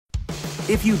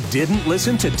If you didn't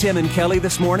listen to Tim and Kelly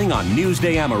this morning on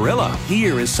Newsday Amarillo,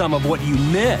 here is some of what you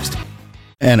missed.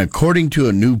 And according to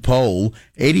a new poll,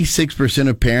 86%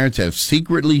 of parents have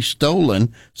secretly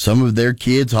stolen some of their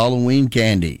kids' Halloween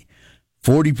candy.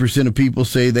 40% of people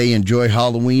say they enjoy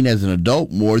Halloween as an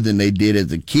adult more than they did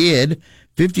as a kid.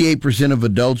 58% of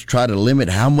adults try to limit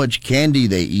how much candy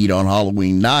they eat on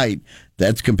Halloween night.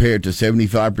 That's compared to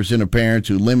 75% of parents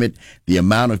who limit the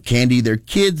amount of candy their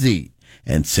kids eat.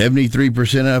 And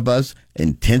 73% of us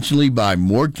intentionally buy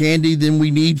more candy than we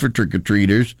need for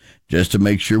trick-or-treaters just to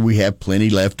make sure we have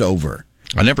plenty left over.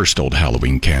 I never stole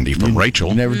Halloween candy from Rachel.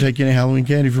 You never take any Halloween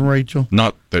candy from Rachel?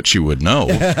 Not that she would know.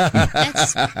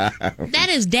 That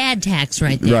is dad tax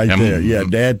right there. Right there. Yeah,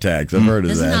 dad tax. I've heard of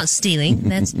That's that. not stealing.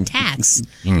 That's tax.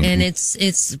 And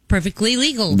it's perfectly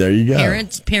legal. There you go.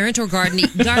 Parent or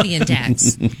guardian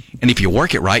tax. And if you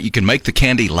work it right, you can make the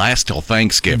candy last till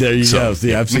Thanksgiving. There you go.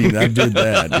 See, I did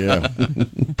that, yeah.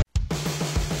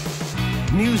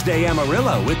 Newsday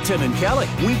Amarillo with Tim and Kelly.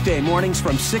 Weekday mornings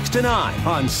from 6 to 9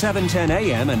 on 710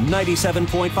 AM and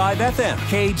 97.5 FM.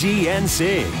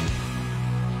 KGNC.